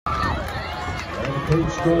Page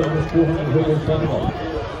scored in this 400 hurdle final.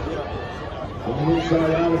 From the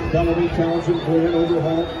inside out, it's Bellamy, Townsend, Grant,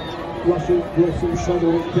 Overhaunt, Russell, Wilson,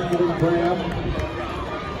 Sutherland, Kennedy, Graham.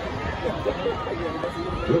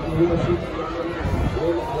 Whitney Wilson,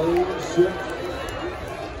 Lane, 6.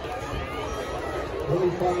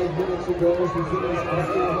 25 minutes ago, she finished at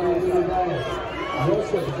 $400 million.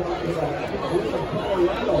 Wilson talking about Wilson,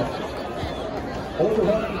 Colorado.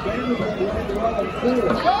 Overhaunt and Vanderbilt running the run on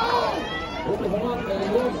 4. Overhaunt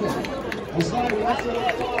and Wilson. Beside Russell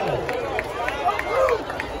at 5.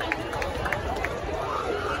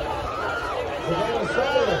 Savannah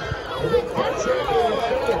Sutherland, the big top champion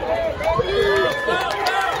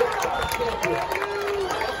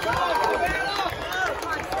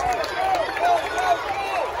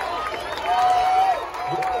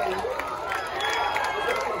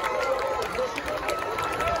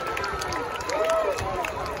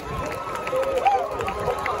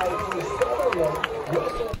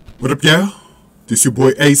What up, y'all? This your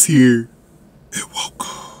boy Ace here, and welcome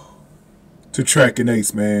to Track and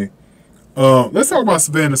Ace, man. Let's talk about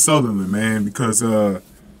Savannah Sutherland, man, because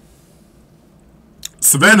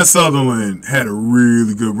Savannah Sutherland had a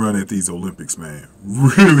really good run at these Olympics, man.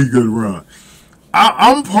 Really good run.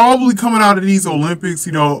 I'm probably coming out of these Olympics,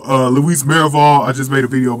 you know, Louise Merival, I just made a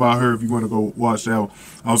video about her. If you want to go watch that,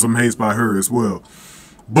 I was amazed by her as well.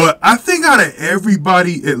 But I think out of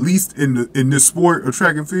everybody, at least in this sport of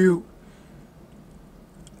track and field,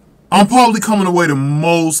 I'm probably coming away the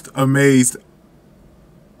most amazed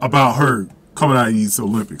about her coming out of these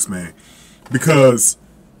Olympics, man. Because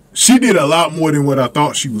she did a lot more than what I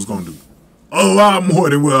thought she was going to do. A lot more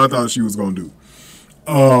than what I thought she was going to do.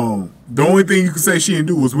 The only thing you could say she didn't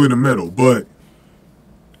do was win a medal. But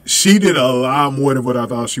she did a lot more than what I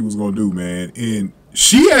thought she was going to do, man. And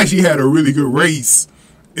she actually had a really good race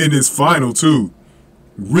in this final too.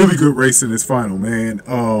 Really good race in this final, man.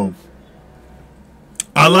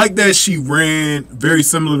 I like that she ran very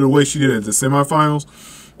similar to the way she did at the semifinals.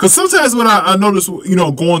 Because sometimes when I notice, you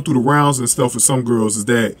know, going through the rounds and stuff with some girls is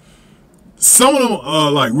that some of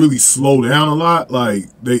them like really slow down a lot. Like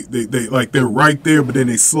they like they're right there, but then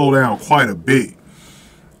they slow down quite a bit.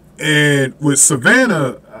 And with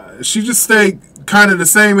Savannah, she just stayed kind of the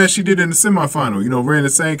same as she did in the semifinal. You know, ran the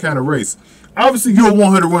same kind of race. Obviously, you'll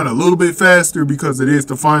want her to run a little bit faster because it is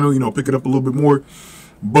the final, you know, pick it up a little bit more.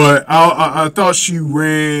 But I thought she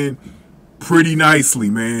ran pretty nicely,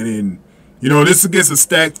 man. And, you know, this is against a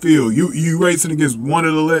stacked field. You racing against one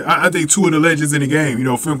of the, I think 2 of the legends in the game, you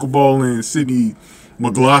know, Finkelball and Sydney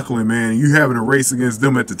McLaughlin, man. You having a race against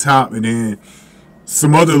them at the top. And then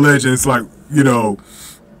some other legends like, you know,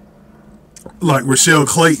 like Rochelle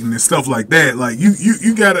Clayton and stuff like that. Like,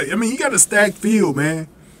 you got to, I mean, you got a stacked field, man.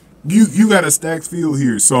 You got a stacked field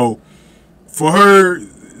here. So for her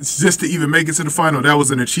just to even make it to the final, that was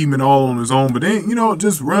an achievement all on its own. But then, you know,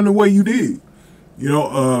 just run the way you did. You know,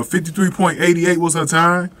 53.88 was her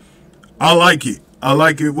time. I like it. I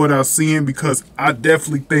like it what I'm seeing because I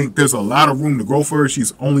definitely think there's a lot of room to grow for her.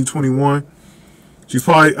 She's only 21. She's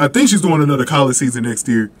probably, I think she's doing another college season next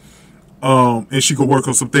year. And she could work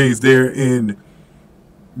on some things there. And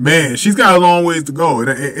man, she's got a long ways to go.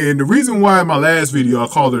 And the reason why in my last video I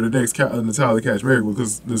called her the next Natalia Kashmir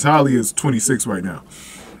because Natalia is 26 right now.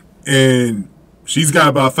 And she's got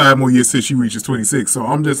about 5 more years till she reaches 26. So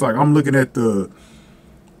I'm just like, I'm looking at the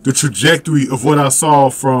trajectory of what I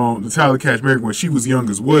saw from Natalia Kashmir when she was young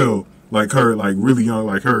as well. Like her, like really young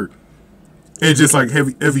like her. And just like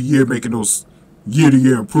every year making those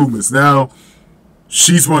year-to-year improvements. Now,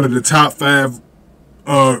 she's one of the top 5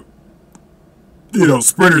 you know,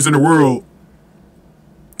 sprinters in the world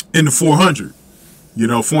in the 400, you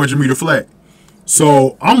know, 400 meter flat.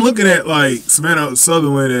 So I'm looking at like Savannah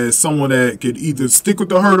Sutherland as someone that could either stick with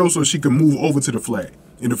the hurdles or she can move over to the flat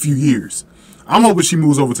in a few years. I'm hoping she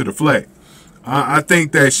moves over to the flat. I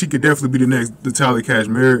think that she could definitely be the next Natalia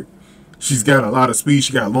Kashmir. She's got a lot of speed.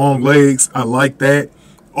 She got long legs. I like that.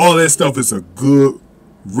 All that stuff is a good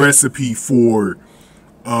recipe for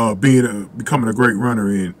becoming a great runner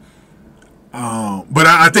in. But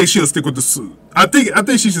I think she'll stick with the. I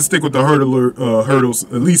think she should stick with the hurdles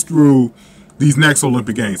at least through these next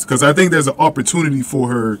Olympic Games because I think there's an opportunity for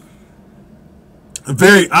her,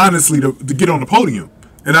 very honestly, to get on the podium.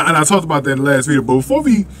 And I talked about that in the last video. But before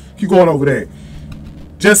we keep going over that,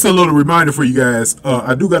 just a little reminder for you guys.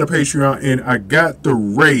 I do got a Patreon and I got the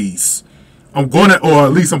race. I'm gonna, or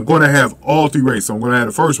at least I'm gonna have all 3 races. I'm gonna have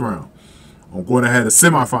the first round. I'm gonna have the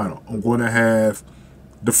semifinal. I'm gonna have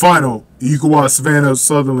the final. You can watch Savannah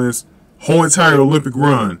Sutherland's whole entire Olympic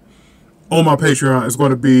run on my Patreon. It's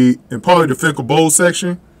going to be in probably the Finkel Bowl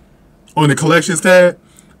section on the collections tab.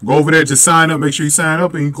 Go over there, just sign up. Make sure you sign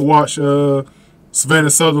up, and you can watch Savannah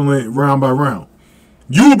Sutherland round by round.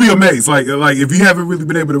 You will be amazed. Like if you haven't really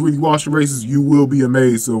been able to really watch the races, you will be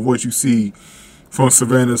amazed of what you see from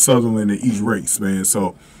Savannah Sutherland in each race, man.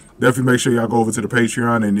 So definitely make sure y'all go over to the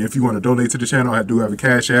Patreon. And if you want to donate to the channel, I do have a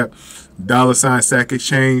Cash App, $Stack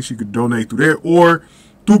Exchange. You can donate through there or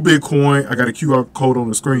through Bitcoin. I got a QR code on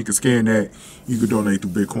the screen. You can scan that. You can donate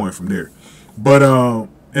through Bitcoin from there. But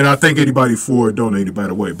and I thank anybody for donating, by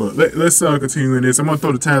the way. But let's continue in this. I'm gonna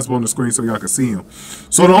throw the times on the screen so y'all can see them.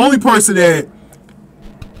 So the only person that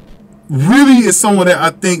really is someone that I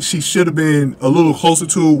think she should have been a little closer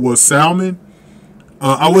to was Salmon.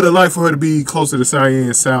 I would have liked for her to be closer to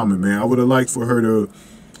Cyan Salmon, man. I would have liked for her to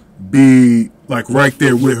be like right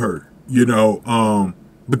there with her, you know.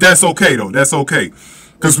 But that's okay though. That's okay.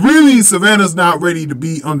 Because really, Savannah's not ready to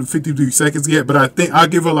be under 53 seconds yet. But I think I'll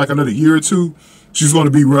give her like another year or two. She's going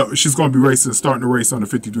to be racing, starting to race under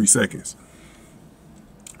 53 seconds.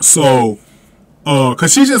 So,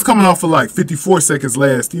 because she's just coming off of like 54 seconds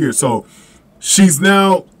last year. So she's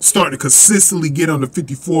now starting to consistently get under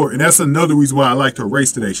 54. And that's another reason why I liked her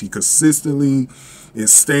race today. She consistently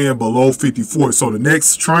is staying below 54. So the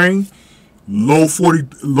next train, low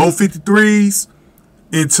 53s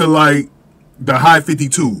into like the high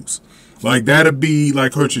 52s. Like that'll be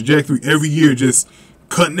like her trajectory every year, just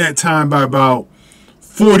cutting that time by about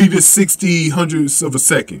 40 to 60 hundredths of a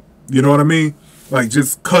second. You know what I mean? Like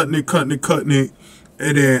just cutting it.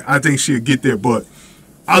 And then I think she'll get there. But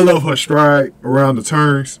I love her stride around the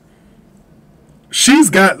turns. She's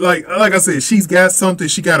got, like I said, she's got something.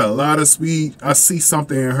 She got a lot of speed. I see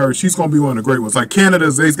something in her. She's going to be one of the great ones. Like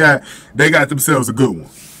Canada's, they got themselves a good one.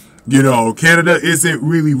 You know, Canada isn't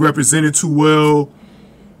really represented too well,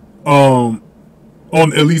 on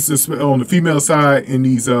at least on the female side in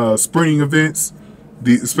these sprinting events,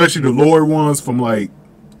 especially the lower ones from like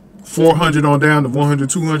 400 on down to 100,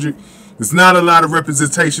 200. There's not a lot of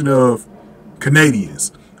representation of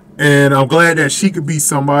Canadians, and I'm glad that she could be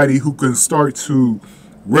somebody who can start to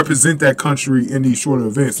represent that country in these shorter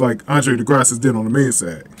events, like Andre DeGrasse did on the men's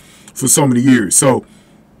side for so many years. So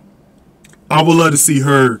I would love to see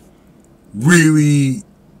her really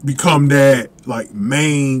become that like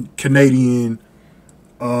main Canadian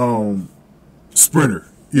sprinter,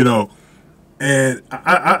 you know. And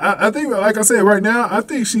I think, like I said, right now, I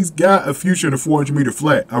think she's got a future in the 400-meter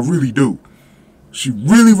flat. I really do. She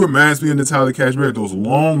really reminds me of Natalia Kashmir. Those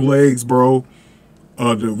long legs, bro.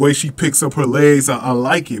 The way she picks up her legs, I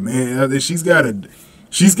like it, man. She's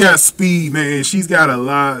got speed, man. She's got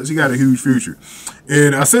a huge future.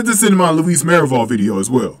 And I said this in my Luis Marival video as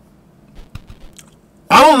well.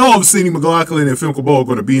 I don't know if Cindy McLaughlin and Femke Bol are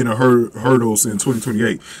going to be in the hurdles in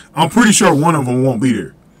 2028. I'm pretty sure one of them won't be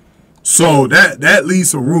there. So that leaves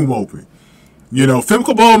some room open. You know,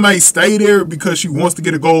 Femke Bol may stay there because she wants to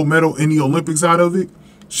get a gold medal in the Olympics out of it.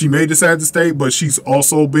 She may decide to stay, but she's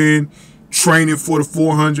also been training for the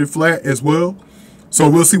 400 flat as well. So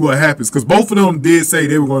we'll see what happens. Because both of them did say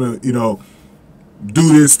they were going to, you know,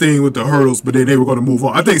 do this thing with the hurdles, but then they were going to move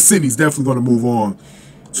on. I think Sydney's definitely going to move on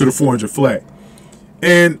to the 400 flat.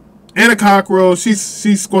 And Anna Cockrell,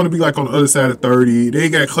 she's going to be like on the other side of 30. They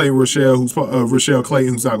got Clayton Rochelle, Rochelle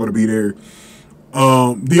Clayton, who's not going to be there.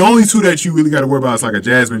 The only two that you really got to worry about is like a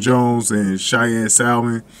Jasmine Jones and Cheyenne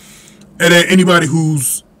Salmon. And then anybody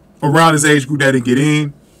who's around this age group that didn't get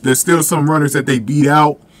in. There's still some runners that they beat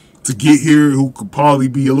out to get here who could probably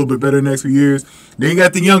be a little bit better the next few years. They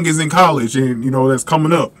got the youngest in college, and you know that's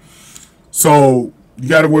coming up. So you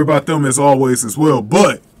got to worry about them as always as well.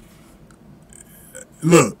 But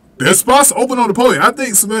look, there's spots open on the podium. I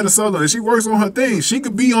think Savannah Sutherland, if she works on her thing, she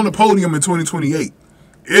could be on the podium in 2028.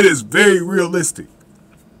 It is very realistic.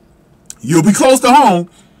 You'll be close to home.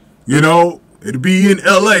 You know, it'll be in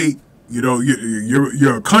LA. You know,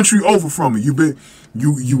 you're a country over from it.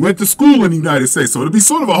 You went to school in the United States, so it'll be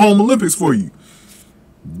sort of a home Olympics for you.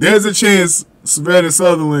 There's a chance Savannah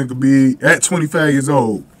Sutherland could be at 25 years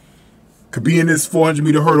old, could be in this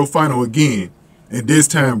 400-meter hurdle final again, and this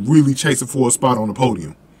time really chasing for a spot on the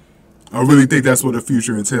podium. I really think that's what the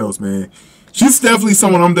future entails, man. She's definitely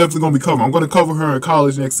someone I'm definitely going to be covering. I'm going to cover her in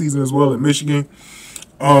college next season as well at Michigan.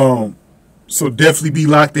 So definitely be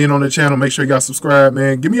locked in on the channel. Make sure y'all subscribe,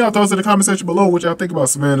 man. Give me y'all thoughts in the comment section below what y'all think about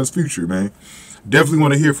Savannah's future, man. Definitely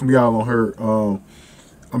want to hear from y'all on her.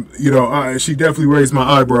 You know, she definitely raised my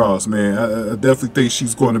eyebrows, man. I definitely think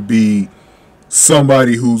she's going to be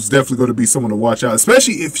somebody who's definitely going to be someone to watch out,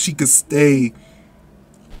 especially if she could stay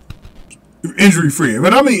injury-free.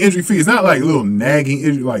 When I mean injury-free, it's not like little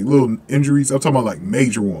nagging, like little injuries. I'm talking about like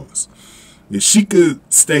major ones. If she could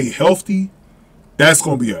stay healthy That's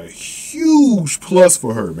going to be a huge plus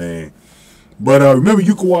for her, man. But remember,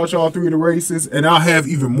 you can watch all 3 of the races, and I'll have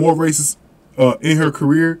even more races in her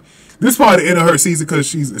career. This is probably the end of her season because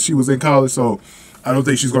she was in college, so I don't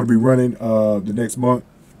think she's going to be running the next month.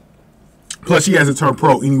 Plus, she hasn't turned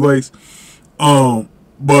pro anyways.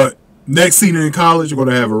 But next season in college, you're going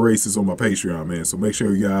to have her races on my Patreon, man. So make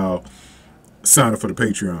sure y'all sign up for the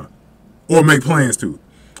Patreon or make plans to.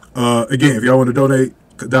 Again, if y'all want to donate,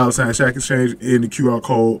 $ Shack Exchange in the QR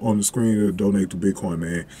code on the screen to donate to Bitcoin,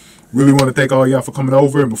 man. Really want to thank all y'all for coming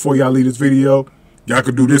over. And before y'all leave this video, y'all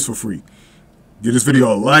could do this for free. Give this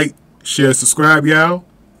video a like, share, subscribe, y'all.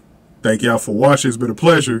 Thank y'all for watching. It's been a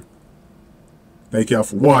pleasure. Thank y'all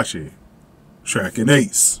for watching. Tracking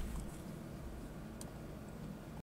Ace.